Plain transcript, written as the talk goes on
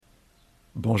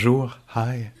Bonjour,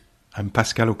 hi, I'm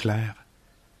Pascal Auclair.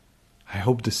 I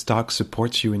hope this talk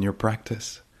supports you in your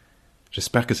practice.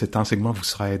 J'espère que cet enseignement vous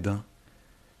sera aidant.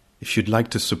 If you'd like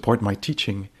to support my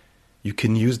teaching, you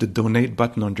can use the donate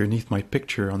button underneath my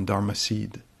picture on Dharma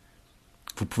Seed.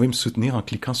 Vous pouvez me soutenir en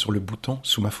cliquant sur le bouton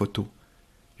sous ma photo.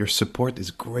 Your support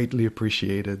is greatly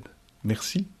appreciated.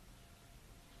 Merci.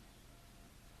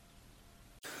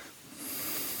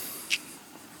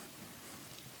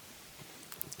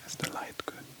 Is the light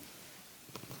good?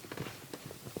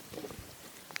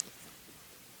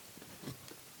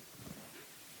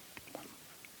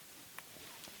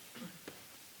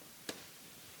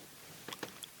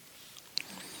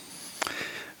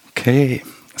 Okay,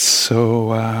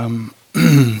 so on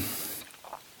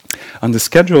the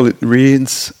schedule it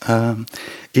reads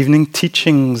evening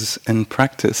teachings and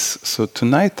practice. So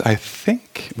tonight I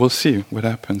think, we'll see what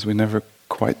happens, we never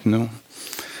quite know.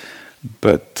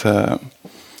 But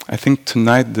I think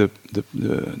tonight the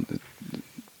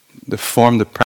form, the